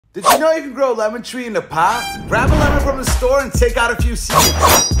Did you know you can grow a lemon tree in a pot? Grab a lemon from the store and take out a few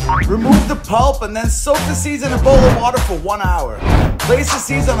seeds. Remove the pulp and then soak the seeds in a bowl of water for 1 hour. Place the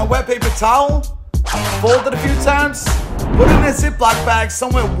seeds on a wet paper towel, fold it a few times, put it in a Ziploc bag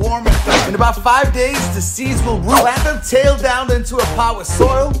somewhere warm and dry. In about 5 days, the seeds will root. Plant them tail down into a pot with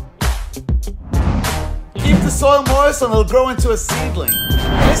soil. Keep the soil moist and it'll grow into a seedling.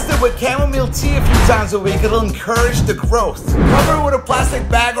 Mist it with chamomile tea a few times a week. It'll encourage the growth. Cover it with a plastic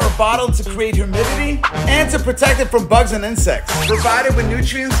bag or a bottle to create humidity and to protect it from bugs and insects. Provide it with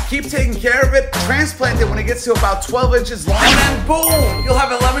nutrients, keep taking care of it, transplant it when it gets to about 12 inches long, and then boom! You'll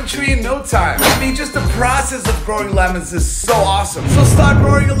have a lemon tree in no time. I mean, just the process of growing lemons is so awesome. So start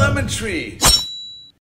growing a lemon tree.